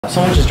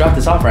Someone just dropped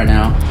this off right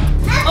now.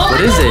 Oh,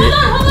 what is it?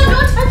 Hold on,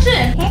 don't touch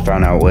it.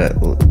 Found out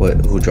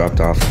who dropped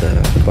off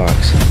the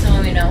box. So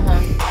let me know, huh?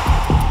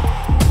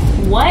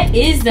 What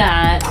is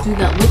that? Dude,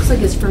 that looks like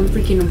it's from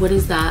freaking, what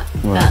is that?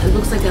 What? That it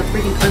looks like a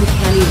freaking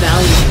uncanny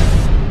valley.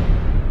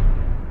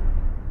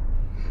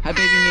 Hi,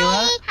 baby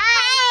Mila.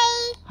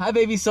 Hi. Hi,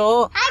 baby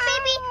Soul.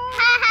 Hi, baby.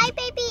 Hi,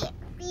 baby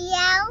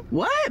BL.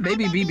 What?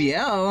 Baby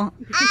BBL? Oh,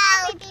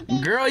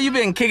 baby. Girl, you've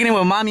been kicking it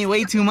with mommy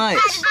way too much.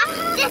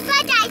 Just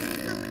like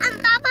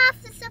Papa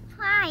has a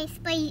surprise,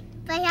 but you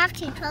have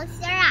to close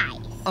your eyes.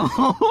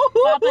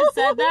 Papa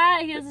said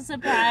that? He has a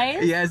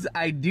surprise? Yes,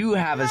 I do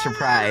have a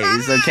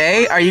surprise,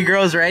 okay? Are you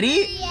girls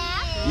ready?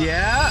 Yeah.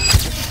 Yeah?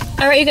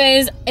 Alright, you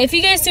guys, if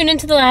you guys tuned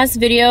into the last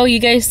video, you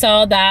guys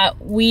saw that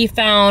we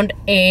found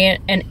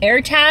an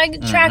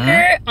AirTag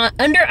tracker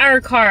under our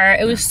car.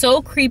 It was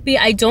so creepy.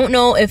 I don't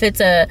know if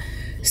it's a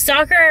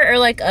stalker or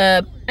like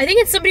a... I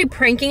think it's somebody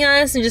pranking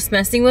us and just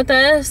messing with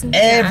us.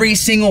 Every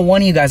single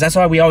one of you guys. That's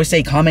why we always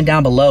say comment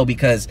down below,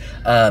 because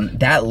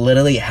that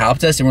literally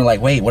helped us, and we're like,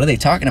 wait, what are they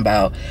talking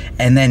about?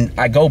 And then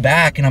I go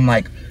back and I'm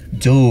like,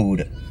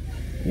 dude,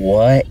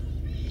 what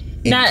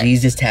if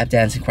Jesus Tap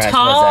Dancing Christ was that?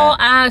 Tall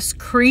ass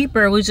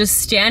creeper was just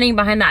standing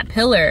behind that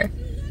pillar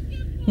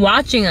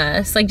watching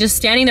us, like just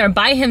standing there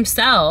by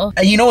himself.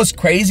 And you know what's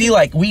crazy?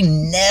 Like, we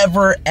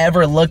never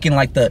ever look in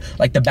like the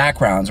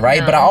backgrounds, right?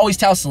 No. But I always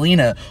tell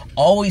Selena,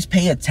 always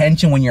pay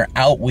attention when you're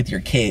out with your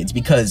kids,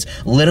 because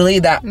literally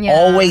that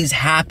always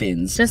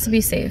happens. Just to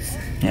be safe.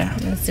 Yeah.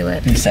 Let's do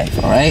it. Be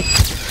safe, all right?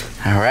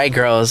 All right,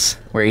 girls.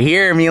 We're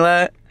here,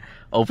 Mila.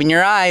 Open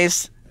your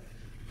eyes.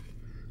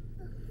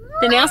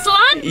 The nail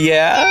salon?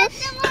 Yeah.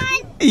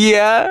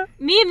 Yeah.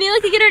 Me and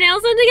Mila could get our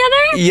nails done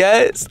together?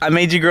 Yes. I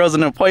made you girls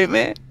an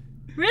appointment.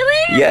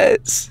 Really?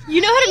 Yes.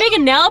 You know how to make a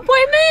nail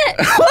appointment?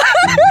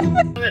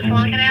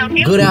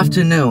 Good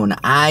afternoon.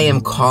 I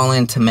am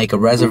calling to make a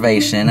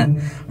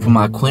reservation for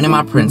my queen and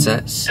my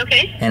princess.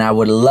 Okay. And I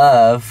would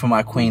love for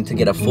my queen to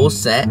get a full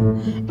set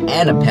and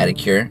a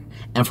pedicure.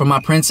 And for my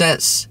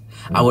princess,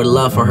 I would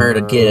love for her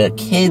to get a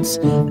kid's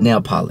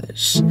nail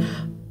polish.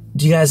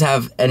 Do you guys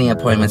have any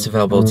appointments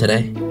available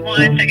today?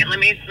 1 second. Let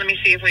me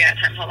see if we got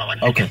time. Hold on 1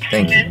 second. Okay,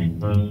 thank you.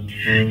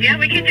 Yeah,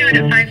 we could do it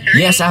at 5:30.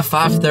 Yes, at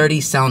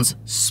 5:30 sounds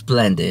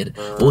splendid.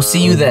 We'll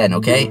see you then,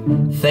 okay?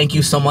 Thank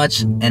you so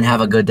much, and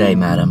have a good day,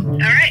 madam. All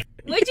right.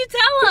 What'd you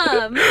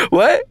tell him?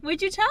 What?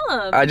 What'd you tell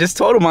him? I just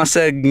told him, I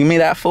said, give me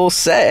that full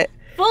set.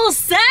 Full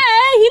set?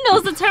 He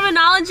knows the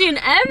terminology and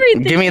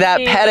everything. Give me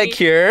that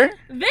pedicure.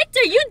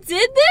 Victor, you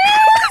did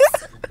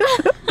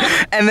this?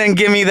 And then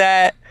give me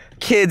that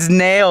kid's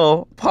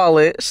nail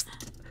polish.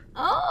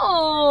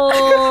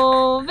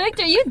 Oh,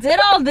 Victor, you did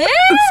all this?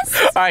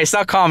 All right,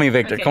 stop calling me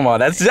Victor. Okay. Come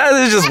on, that is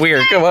just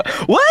weird. Come on.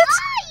 What? Oh,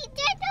 you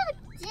did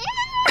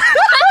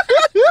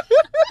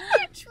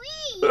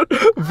no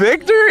did.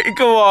 Victor?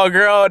 Come on,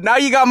 girl. Now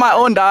you got my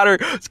own daughter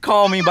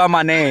calling me by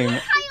my name. How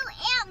you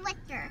am,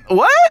 Victor?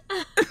 What?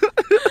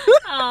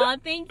 Aw,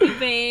 thank you,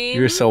 babe.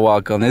 You're so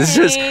welcome. It's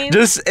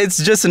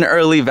just an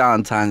early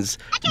Valentine's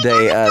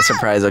Day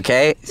surprise,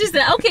 okay? Just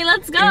okay,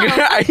 let's go.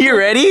 Are you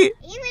ready?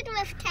 Even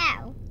with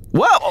Cal.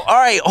 Well, all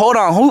right, hold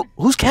on.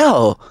 Who's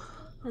Kel?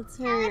 That's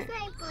That her. was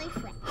my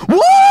boyfriend. What? No,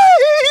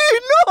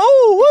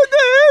 what the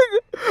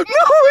heck? No,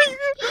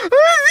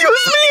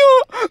 Dios mío.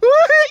 What?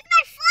 He's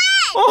my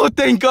friend. Oh,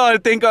 thank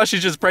God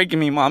she's just pranking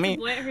me, mommy.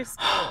 Wet her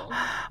skull.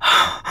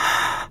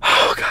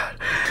 Oh, God.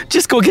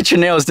 Just go get your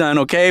nails done,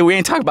 okay? We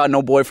ain't talking about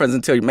no boyfriends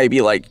until maybe,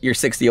 like, you're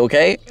 60,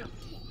 okay?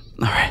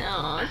 All right.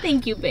 Aw,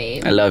 thank you,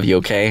 babe. I love you,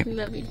 okay?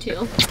 Love you too.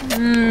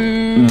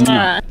 Hold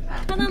on,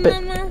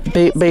 Mama.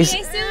 Base, See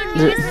you soon.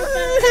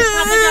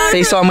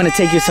 so I'm gonna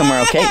take you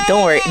somewhere, okay?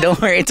 Don't worry,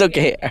 it's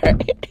okay. All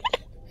right.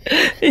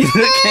 It's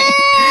okay.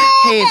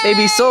 Hey,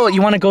 baby soul, you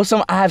wanna go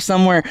I have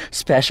somewhere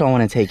special I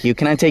wanna take you.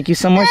 Can I take you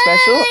somewhere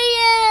special?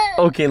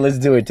 Okay, let's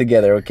do it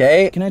together,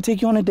 okay? Can I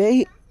take you on a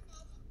date?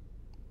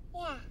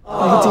 Yeah.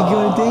 I can take you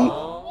on a date?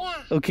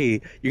 Yeah.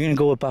 Okay, you're gonna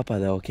go with Papa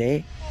though,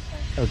 okay?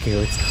 Okay,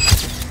 let's go.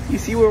 You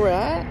see where we're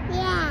at?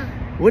 Yeah.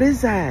 What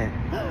is that?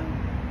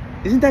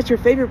 Isn't that your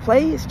favorite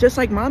place? Just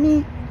like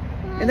mommy?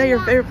 Isn't that your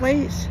favorite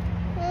place?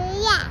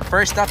 Yeah.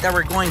 First stop that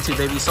we're going to,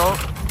 baby soul.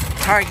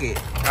 Target.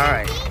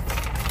 Alright.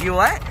 You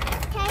what?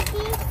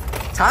 Teddy's.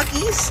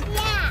 Takis?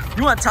 Yeah.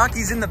 You want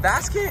Takis in the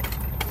basket?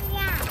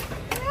 Yeah.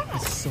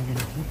 There's so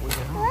many people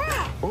there.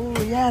 What? Oh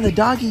yeah, the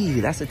doggy.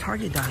 That's the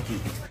Target doggy.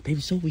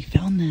 Baby soul, we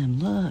found them.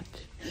 Look.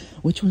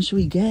 Which one should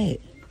we get?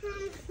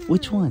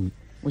 Which one?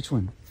 Which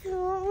one?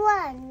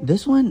 One.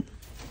 This one?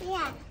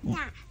 Yeah.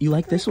 Yeah. You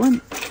like this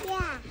one?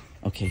 Yeah.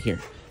 Okay, here.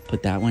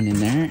 Put that one in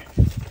there.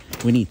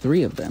 We need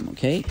 3 of them,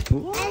 okay?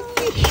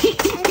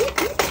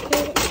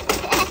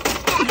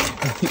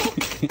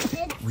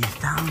 We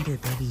found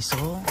it, baby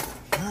soul.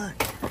 Look.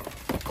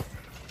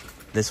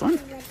 This one?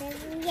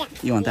 Yeah.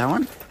 You want that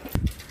one?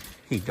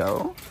 Here you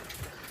go.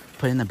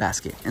 Put it in the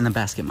basket. In the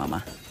basket,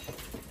 mama.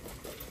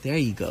 There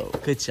you go.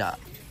 Good job.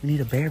 We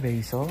need a bear,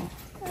 baby soul.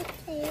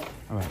 Okay.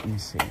 All right, let me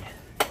see.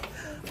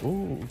 Oh,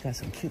 we got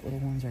some cute little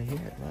ones right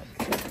here.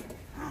 Look.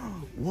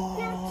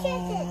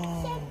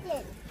 Whoa.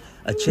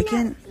 A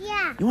chicken?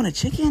 Yeah. You want a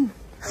chicken?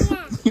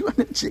 Yeah. You want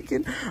a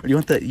chicken? Or you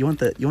want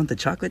the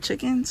chocolate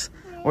chickens?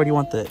 Or do you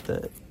want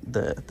the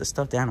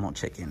stuffed animal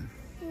chicken?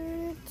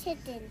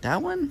 Chicken.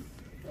 That one?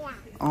 Yeah.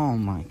 Oh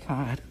my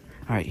god.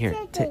 All right, here.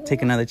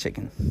 Take another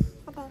chicken.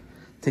 Okay.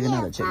 Take Yeah,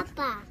 another chicken.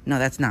 Papa. No,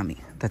 that's not me.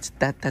 That's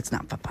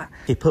not Papa.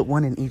 Okay, put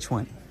one in each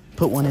one.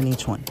 Put one in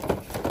each one.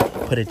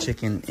 Put a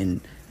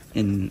chicken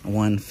in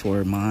one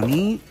for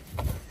mommy,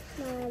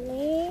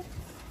 Mommy.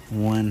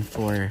 one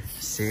for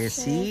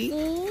Sissy,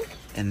 Daddy.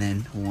 and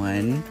then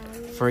one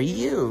for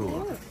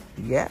you.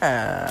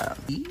 Yeah.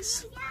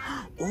 These?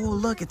 Oh,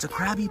 look, it's a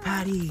Krabby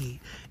Patty.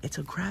 It's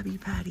a Krabby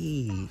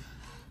Patty.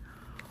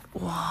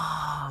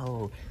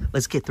 Wow.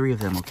 Let's get 3 of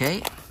them,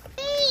 okay?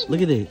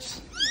 Look at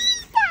this.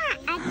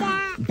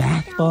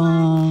 Bath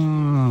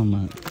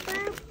bomb.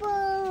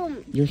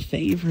 Boom. Your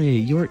favorite.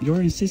 Your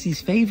and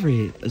Sissy's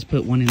favorite. Let's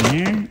put one in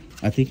there.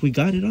 I think we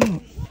got it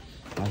all.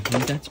 I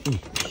think that's good.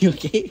 You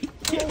okay?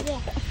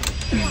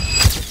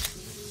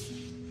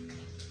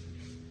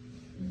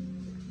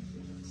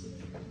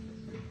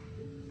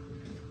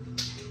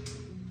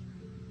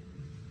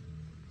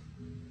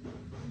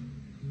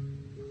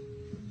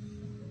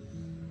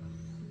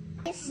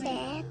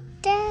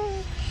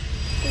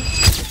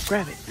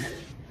 Grab it.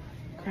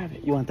 Grab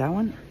it. You want that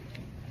one?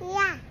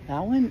 Yeah. That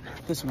one?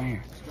 This one right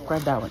here.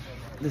 Grab that one.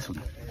 This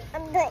one.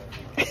 I'm good.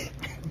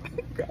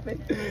 Grab it.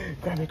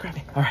 Grab it. Grab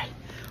it. All right.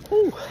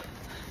 Whew.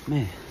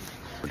 Man.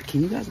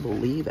 Can you guys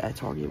believe at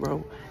Target,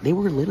 bro? They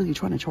were literally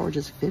trying to charge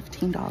us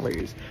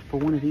 $15 for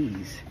one of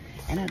these.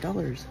 And at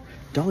Dollar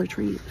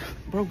Tree,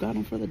 bro, got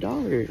them for the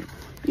 $1.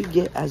 You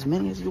get as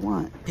many as you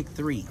want. Pick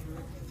 3.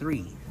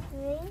 3.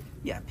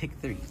 Yeah, pick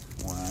 3.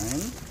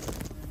 1,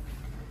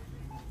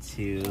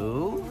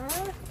 2.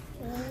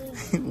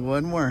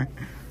 One more.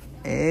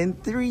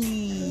 And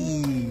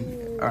 3.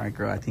 All right,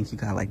 girl, I think you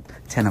got like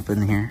 10 up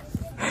in here.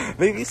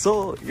 Baby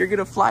Soul, you're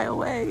gonna fly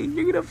away.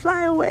 You're gonna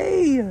fly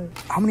away.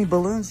 How many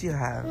balloons do you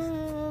have?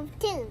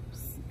 2.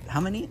 How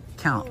many?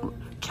 Count.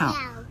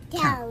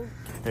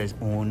 There's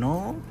 1,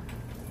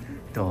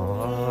 2, 3,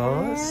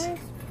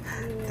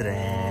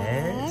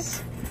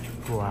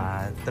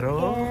 4,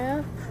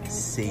 5,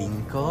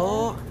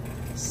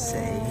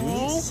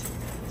 6,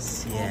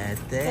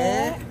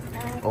 7,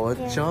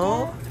 8,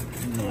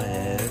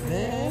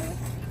 9.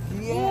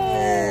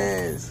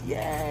 Yes!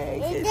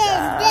 Yay! Good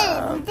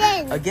job!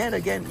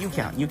 Again.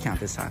 You count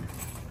this time.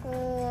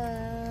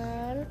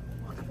 1,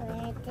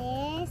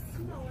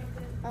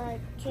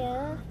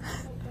 2,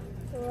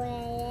 3,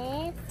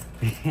 12.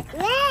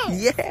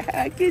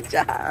 Yeah! Good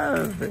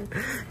job!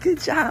 Good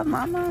job,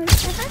 Mama!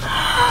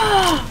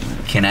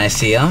 Can I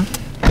see them?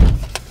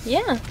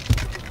 Yeah.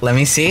 Let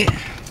me see.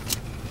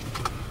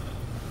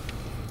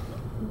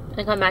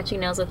 I got matching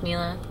nails with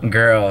Mila.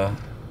 Girl.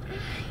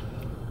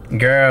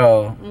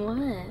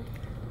 What?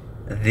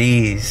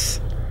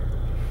 These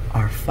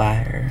are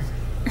fire.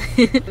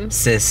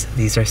 Sis,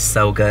 these are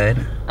so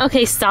good.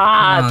 Okay,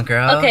 stop. Come on,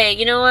 girl. Okay,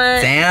 you know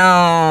what?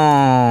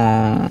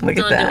 Damn. Look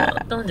at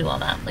that. Don't do all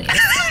that, please.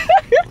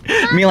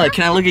 Mila,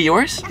 can I look at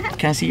yours?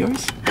 Can I see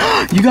yours?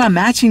 You got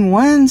matching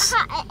ones?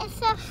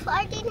 It's a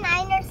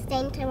 49er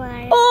stain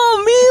tomorrow.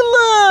 Oh,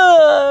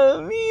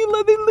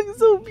 Mila, they look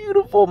so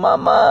beautiful,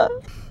 Mama.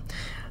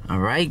 All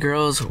right,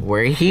 girls,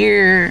 we're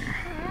here.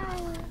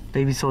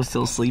 Baby Soul's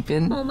still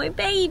sleeping. Oh, my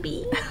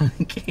baby.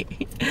 Okay.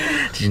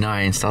 Did you know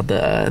I installed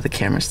the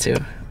cameras too?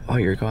 Oh,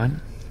 you're gone?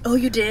 Oh,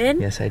 you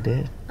did? Yes, I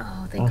did.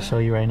 Oh, thank I'll God. show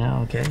you right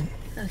now, okay?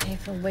 Okay, I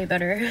feel way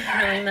better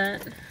knowing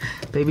that.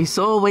 Baby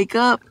Soul, wake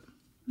up.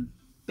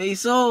 Baby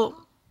Soul.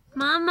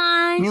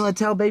 Mama. Mila,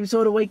 tell Baby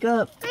Soul to wake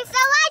up. We're so like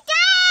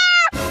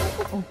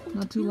Oh,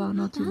 not too loud,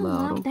 not too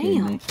loud. loud, Okay,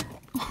 damn. mate.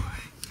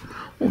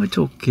 Oh, it's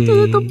okay.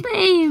 Little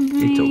baby.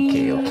 It's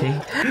okay, okay?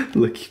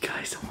 Look, you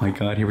guys. Oh my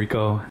God, here we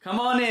go. Come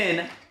on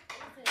in.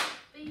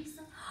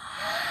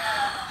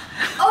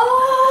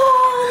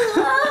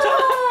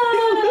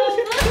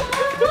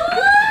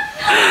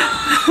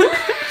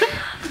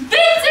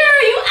 Victor,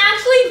 you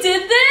actually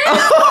did this?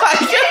 Oh my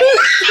God.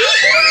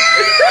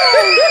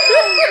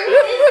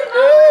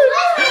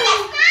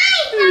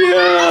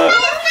 Yeah.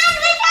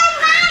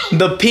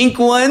 The pink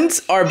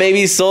ones are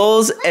Baby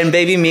Soul's and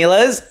Baby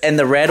Mila's, and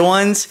the red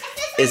ones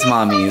is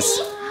Mommy's.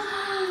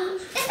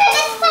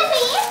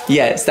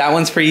 Yes, that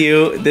one's for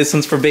you, this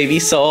one's for Baby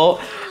Soul,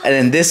 and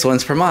then this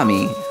one's for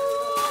Mommy.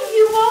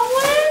 You want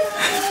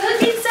one?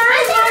 Look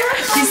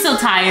inside. She's still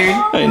tired.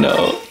 I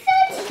know.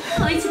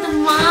 Going to the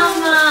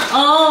mama.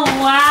 Oh,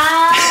 wow.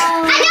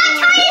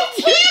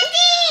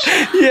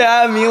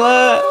 Yeah,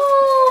 Mila,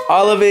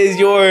 all of it is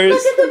yours.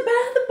 Look at the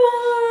bath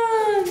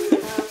bomb.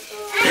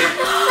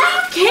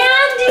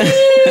 Candy.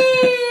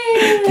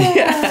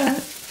 Yeah.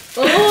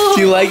 Oh,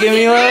 Do you like it,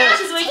 Mila? now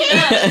she's waking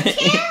up.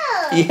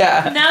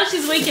 Yeah. Now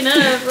she's waking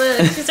up. Look,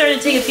 she started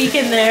to take a peek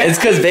in there. It's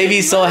because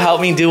Baby Soul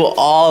helped me do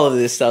all of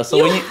this stuff. So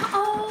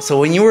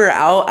when you were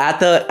out at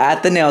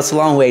the nail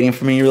salon waiting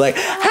for me, you were like,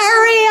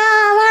 hurry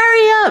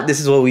up! This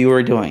is what we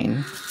were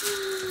doing.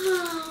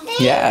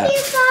 Yeah.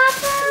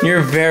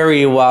 You're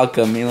very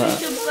welcome, Mila.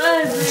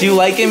 Do you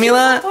like it,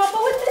 Mila? Papa,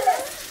 what's this?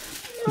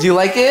 Do you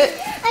like it?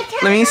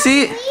 Let me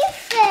see.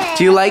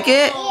 Do you like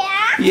it?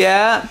 Yeah.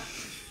 Yeah.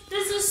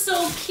 This is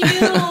so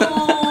cute.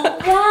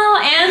 Wow,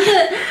 and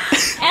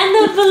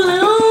the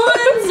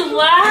balloons.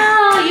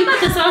 Wow, you got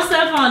this all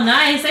set up all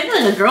nice. I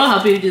feel like a girl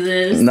helped you do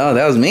this. No,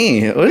 that was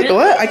me. Really?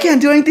 What? I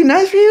can't do anything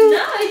nice for you?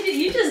 No,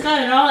 you just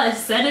got it all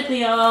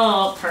aesthetically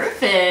all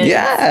perfect.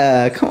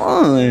 Yeah, come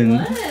on.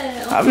 What?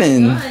 Oh I've my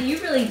been. God, you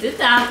really did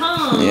that,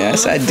 huh?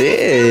 Yes, I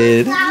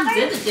did. You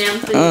did the damn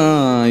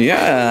thing.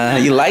 Yeah.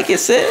 You like it,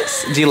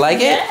 sis? Do you like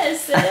it?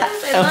 Yes, sis. I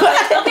love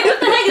it. Okay, what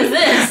the heck is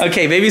this?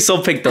 Okay, Baby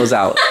Soul picked those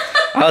out.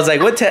 I was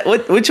like,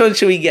 which one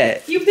should we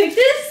get? You picked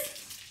this?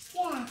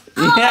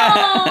 Yeah.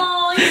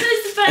 Oh, you're so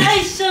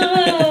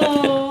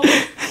special.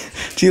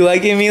 Do you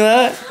like it, Mila?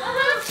 Mommy,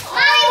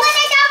 what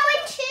I got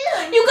one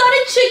too. You got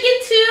a chicken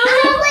too?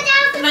 What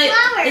else is Like,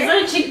 flowers? is that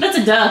a chicken? That's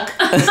a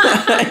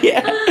duck.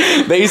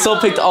 Yeah. Baby Soul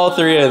picked all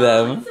three of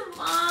them.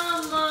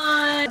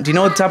 Mama. Do you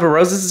know what type of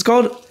rose this is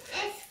called?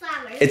 It's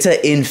flowers. It's an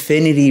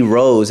infinity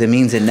rose. It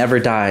means it never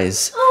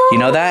dies. You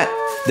know that?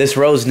 This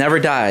rose never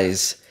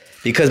dies.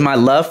 Because my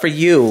love for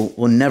you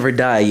will never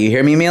die. You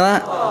hear me,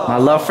 Mila? My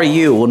love for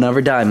you will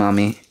never die,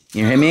 Mommy.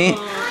 You hear me?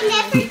 Will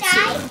never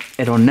die.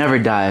 It'll never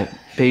die.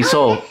 Baby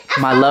Soul,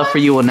 my love for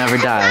you will never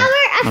die.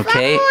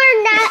 Okay?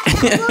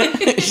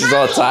 She's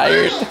all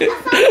tired.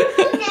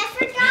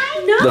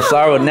 The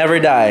flower will never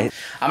die.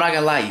 I'm not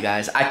gonna lie, you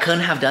guys. I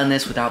couldn't have done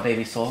this without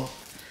Baby Soul.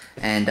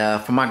 And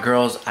for my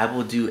girls, I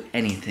will do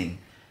anything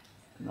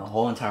in the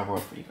whole entire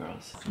world for you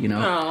girls. You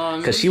know?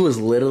 Because she was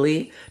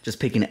literally just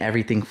picking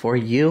everything for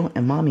you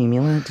and Mommy.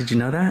 Mila, did you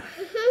know that?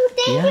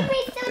 Thank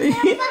you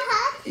for so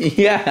much.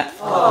 Yeah.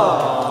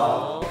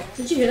 Aww.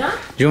 Did you hear that?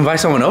 Did you invite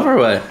someone over or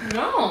what?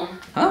 No.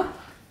 Huh?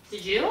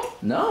 Did you?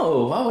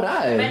 No, why would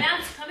My I?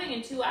 dad's coming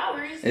in 2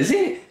 hours. Is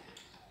he?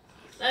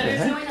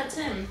 There's no way that's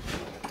him.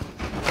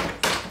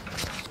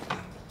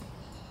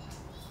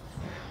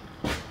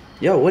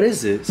 Yo, what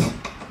is this?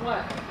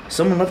 What?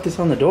 Someone left this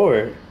on the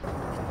door.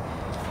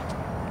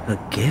 A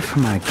gift for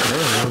my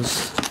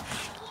girls.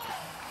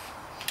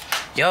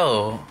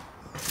 Yo.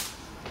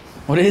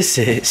 What is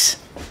this?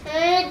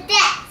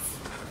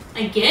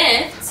 A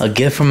gift? A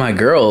gift for my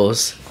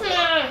girls.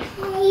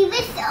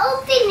 Let's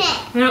open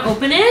it. You wanna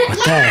open it?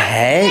 What the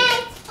heck?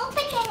 Let's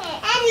open it.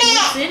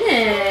 What's in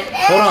it?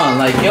 Hold on,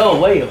 like, yo,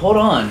 wait, hold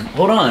on.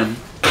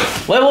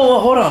 Wait,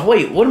 hold on,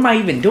 wait, what am I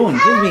even doing?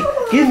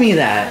 Give me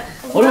that.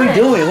 What are we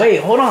doing? Wait,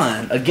 hold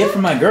on. A gift for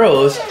my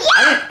girls.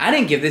 I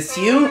didn't give this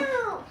to you. A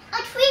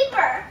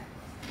creeper.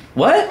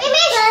 What? Maybe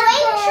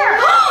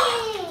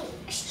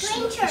a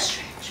stranger. A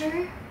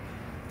stranger.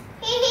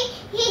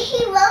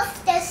 He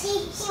loves us.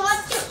 He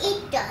wants to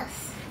eat us.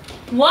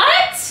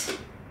 What?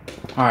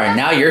 All right,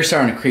 now you're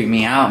starting to creep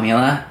me out,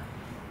 Mila.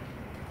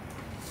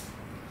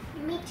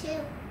 Me too.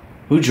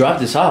 Who dropped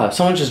this off?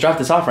 Someone just dropped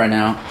this off right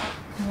now.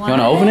 What? You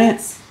want to open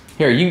it?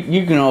 Here,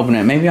 you can open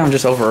it. Maybe I'm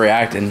just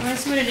overreacting. Wanna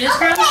see what it is,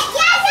 girl?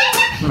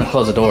 I'm gonna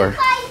close the door.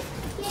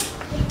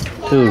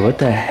 Dude, what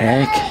the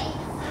heck?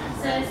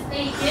 It says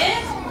a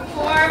gift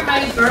for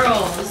my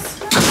girls.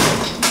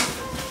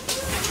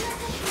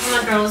 Come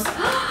on, girls.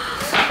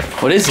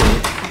 What is it?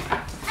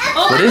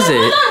 Oh, What is it?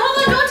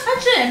 Hold on, don't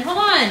touch it. Hold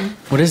on.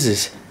 What is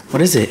this?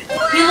 What is it? He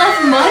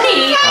left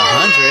money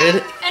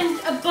 100? and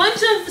a bunch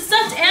of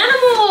stuffed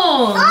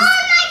animals.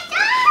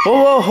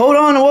 Whoa, hold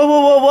on.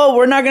 Whoa.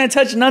 We're not gonna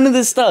touch none of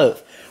this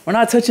stuff. We're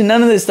not touching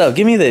none of this stuff.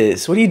 Give me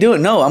this. What are you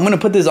doing? No, I'm gonna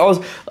put this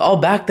all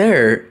back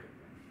there.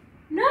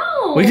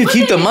 No. We could look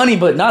keep at the it. money,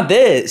 but not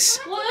this.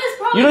 Well, it's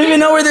probably You don't even gift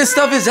know where from a this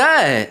stuff friend. is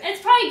at.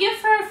 It's probably a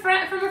gift for a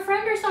friend, from a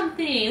friend or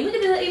something. Look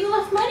at it, even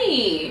left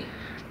money.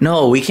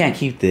 No, we can't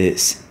keep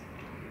this.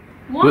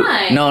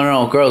 Why?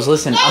 No, girls,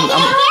 listen. I'm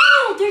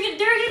No, they're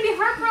gonna be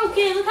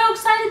heartbroken. Look how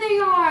excited they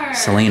are.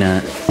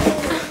 Selena,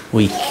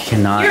 we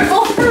cannot. You're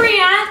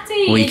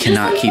overreacting. We It's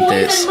cannot just keep toys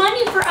this. and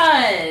money for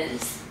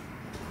us.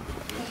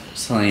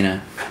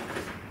 Selena,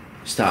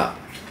 stop.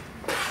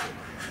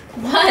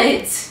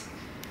 What?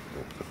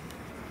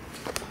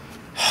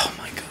 Oh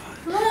my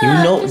god. Look, You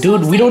know, they're so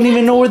dude, we don't excited.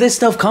 even know where this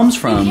stuff comes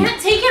from. You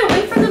can't take it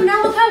away from them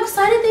now. Look how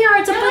excited they are.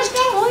 It's a bunch of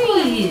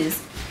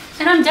toys.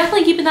 And I'm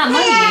definitely keeping that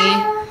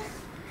money.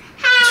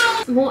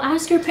 Well,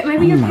 ask your maybe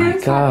Oh your my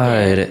parents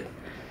left it. god.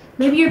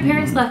 Maybe your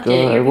parents left it.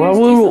 Your God. Well, parents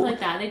do we- stuff like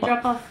that. They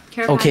drop off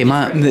care Okay,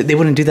 packages for it. they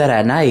wouldn't do that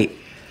at night.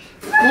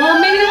 Well,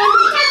 maybe they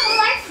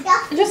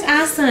want. Just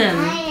ask them.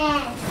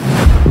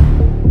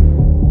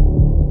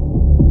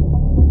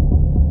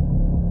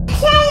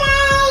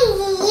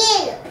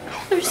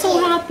 They're so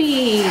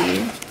happy.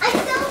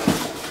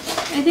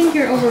 I think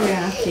you're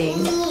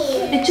overreacting.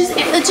 It's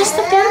just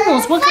the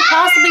animals. What could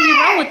possibly be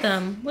wrong with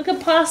them? What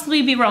could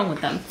possibly be wrong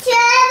with them?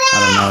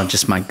 I don't know,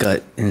 just my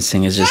gut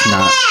instinct is just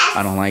not,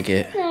 I don't like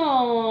it.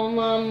 Oh,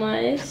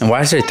 mama. And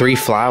why is there 3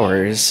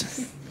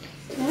 flowers?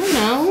 I don't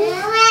know.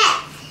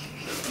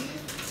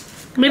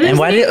 Maybe And it's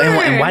why the did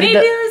neighbor. and why did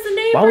Maybe it was the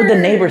neighbor. why would the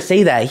neighbor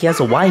say that? He has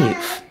a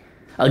wife.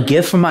 A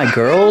gift for my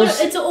girls?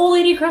 It's an old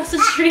lady across the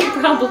street,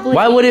 probably.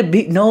 Why would it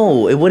be?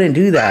 No, it wouldn't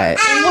do that.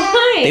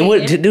 Why? They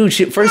would, dude.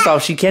 First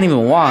off, she can't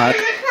even walk.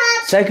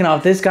 Second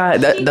off, this guy,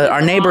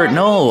 our neighbor,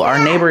 no, our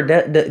neighbor,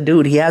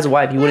 dude, he has a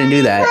wife. He wouldn't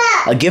do that.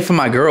 A gift for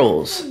my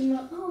girls. Do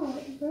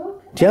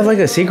you have like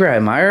a secret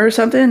admirer or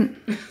something?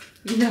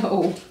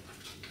 No.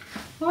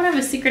 I would have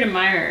a secret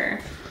admirer.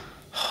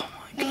 Oh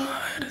my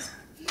god. He's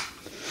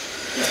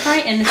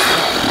probably innocent,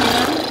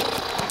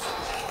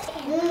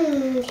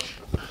 you know?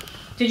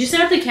 Did you set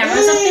up the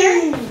cameras up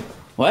there?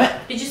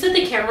 What? Did you set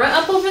the camera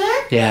up over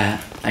there? Yeah,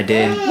 I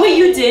did. Wait,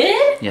 you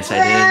did? Yes, I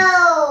did.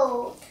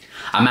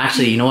 I'm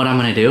actually, you know what I'm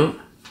gonna do?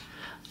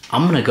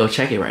 I'm gonna go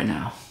check it right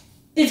now.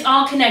 It's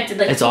all connected,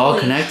 like it's all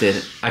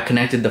connected. I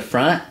connected the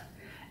front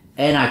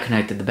and I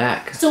connected the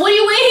back. So what are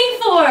you waiting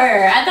for?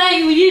 I thought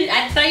you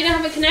didn't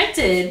have it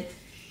connected.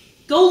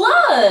 Go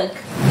look.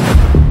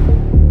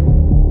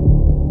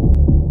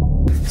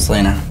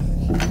 Selena.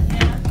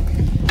 Yeah.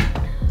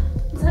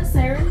 Is that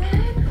Siren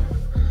Head?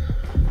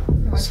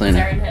 Selena.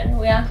 Siren Head.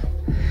 Oh, yeah.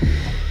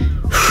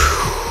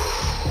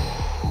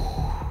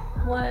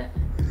 What?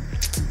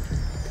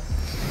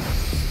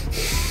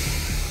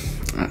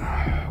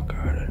 Oh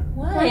god.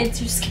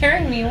 What? You're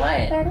scaring me. What?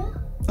 I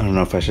don't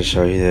know if I should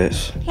show you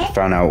this. I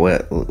found out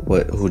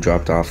who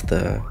dropped off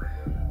the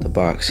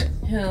box.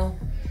 Who?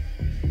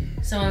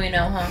 Someone we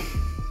know, huh?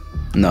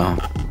 No.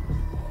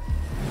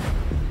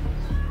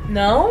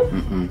 No?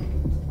 Mm-mm.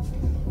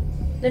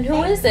 Then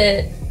who is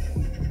it?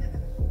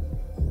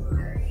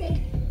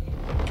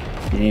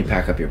 You need to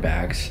pack up your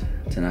bags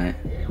tonight.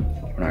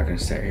 We're not gonna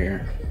stay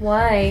here.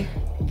 Why?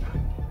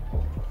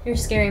 You're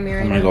scaring me right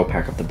now. I'm gonna go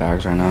pack up the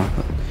bags right now.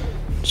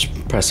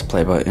 Just press the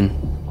play button.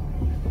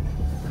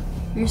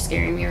 You're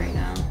scaring me right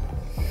now.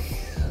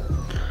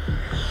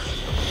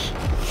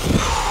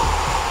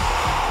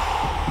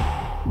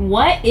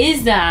 What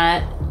is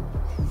that?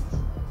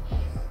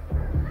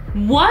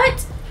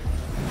 What?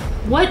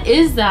 What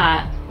is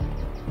that?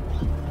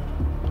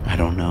 I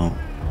don't know.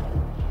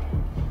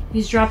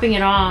 He's dropping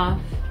it off.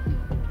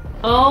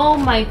 Oh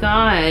my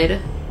god.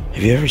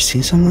 Have you ever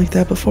seen something like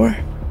that before?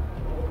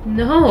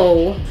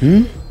 No.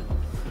 Hmm?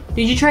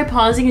 Did you try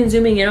pausing and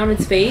zooming in on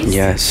its face?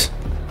 Yes.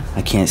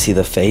 I can't see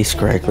the face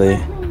correctly.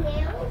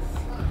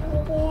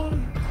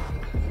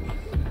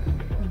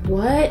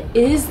 What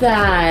is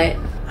that?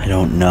 I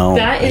don't know.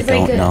 That is I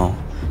like don't a- know.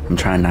 I'm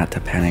trying not to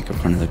panic in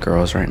front of the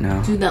girls right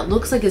now. Dude, that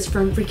looks like it's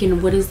from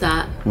freaking, what is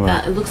that? What?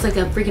 That it looks like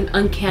a freaking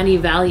uncanny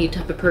valley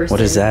type of person.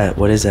 What is that?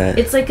 What is that?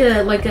 It's like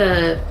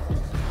a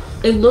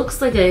it looks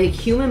like a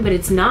human, but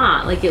it's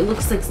not. Like it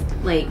looks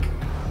like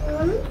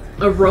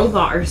a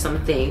robot or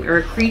something, or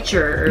a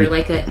creature, or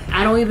like a,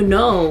 I don't even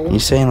know. You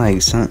saying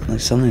like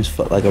something's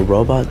like a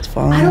robot's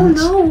falling? I don't on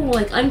us? know,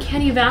 like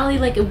uncanny valley,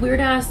 like a weird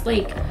ass,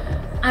 like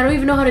I don't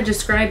even know how to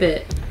describe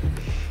it.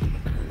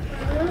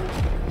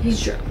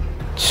 He's drunk.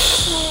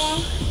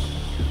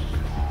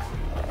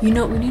 You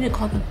know, we need to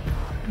call them.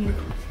 I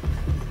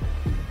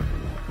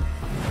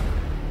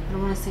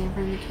don't want to say in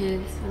front of the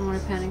kids. I don't want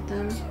to panic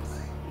them.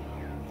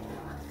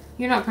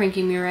 You're not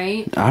pranking me,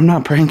 right? I'm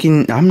not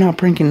pranking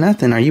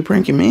nothing. Are you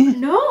pranking me?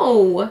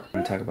 No. We're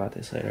gonna talk about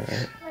this later,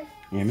 right?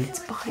 You hear me? Its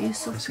body is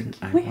so Listen,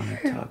 I weird. want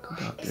to talk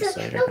about this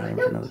later, not in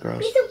front of the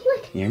girls.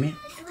 You hear me?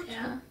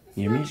 Yeah.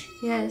 You hear me?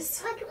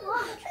 Yes.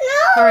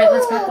 All right,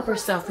 let's pack up our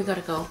stuff. We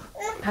gotta go.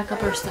 Pack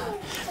up our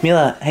stuff.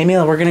 Mila, hey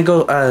Mila, we're gonna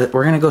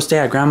go stay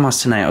at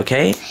Grandma's tonight,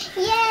 okay?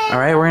 Yeah. All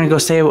right, we're gonna go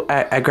stay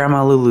at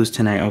Grandma Lulu's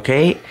tonight,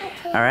 okay?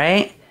 All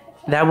right.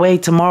 That way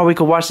tomorrow we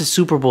can watch the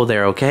Super Bowl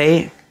there,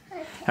 okay?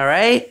 All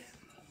right.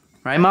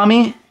 Right,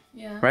 mommy?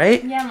 Yeah.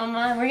 Right? Yeah,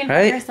 Mama. We're gonna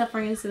Right? pack our stuff.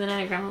 We're gonna stay the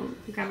night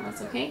at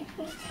Grandma's, okay?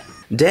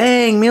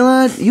 Dang,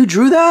 Mila, you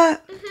drew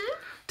that?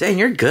 Dang,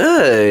 you're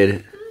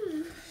good.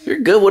 You're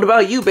good. What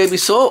about you, baby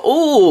soul?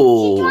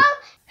 Ooh.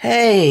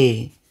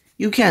 Hey,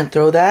 you can't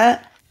throw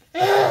that.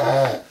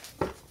 Hey,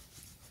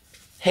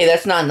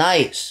 that's not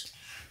nice.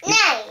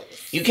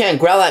 Nice. You can't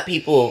growl at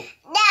people.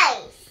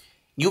 Nice.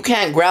 You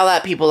can't growl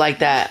at people like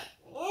that.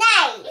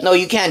 Nice. No,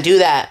 you can't do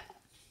that.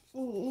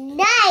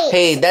 Nice.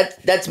 Hey,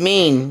 that's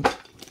mean.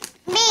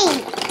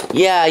 Me.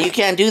 Yeah, you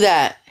can't do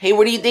that. Hey,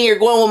 where do you think you're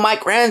going with my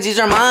crayons? These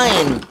are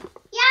mine.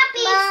 Yeah,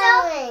 be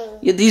so.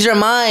 Yeah, these are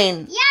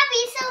mine. Yeah,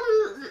 be so.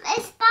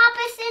 It's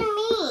Papa's and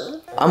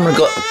me. I'm gonna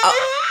go.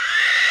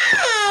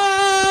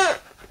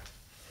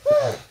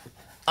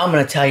 I'm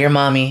gonna tell your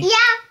mommy.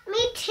 Yeah, me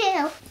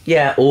too.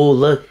 Yeah. Oh,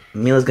 look,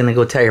 Mila's gonna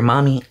go tell your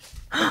mommy.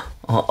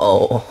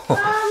 Uh-oh.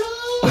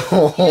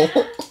 Mommy.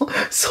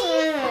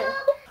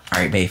 All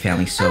right, BAE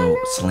family, so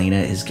Selena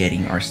is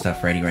getting our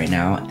stuff ready right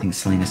now. I think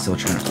Selena's still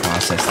trying to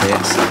process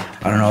this.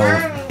 I don't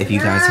know if you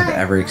guys have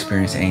ever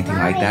experienced anything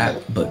like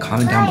that, but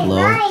comment down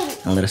below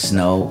and let us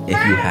know if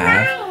you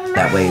have.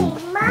 That way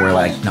we're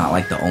like not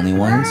like the only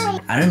ones.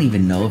 I don't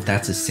even know if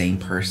that's the same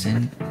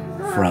person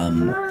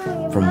from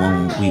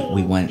when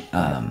we went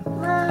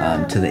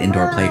to the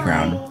indoor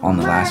playground on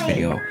the last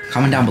video.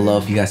 Comment down below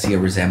if you guys see a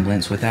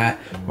resemblance with that,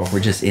 or if we're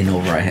just in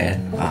over our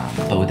head.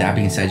 But with that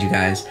being said, you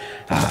guys,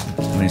 I'm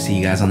gonna see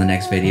you guys on the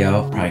next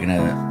video. Probably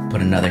gonna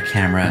put another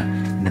camera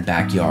in the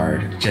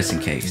backyard just in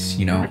case.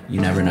 You know,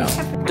 you never know.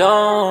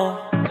 Don't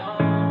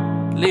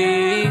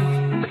leave.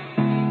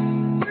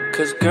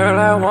 'Cause girl,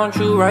 I want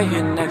you right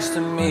here next to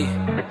me.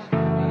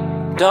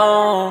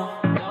 Don't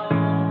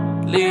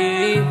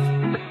leave.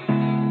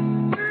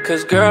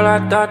 'Cause girl, I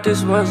thought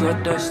this was our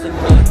destiny.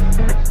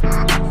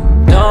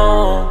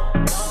 Don't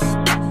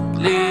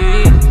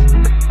leave.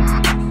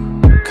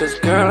 'Cause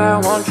girl, I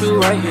want you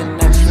right here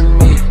next to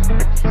me.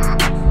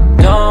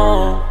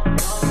 Don't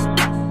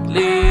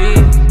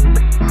leave.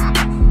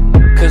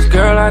 'Cause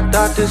girl, I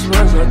thought this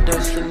was our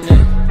destiny.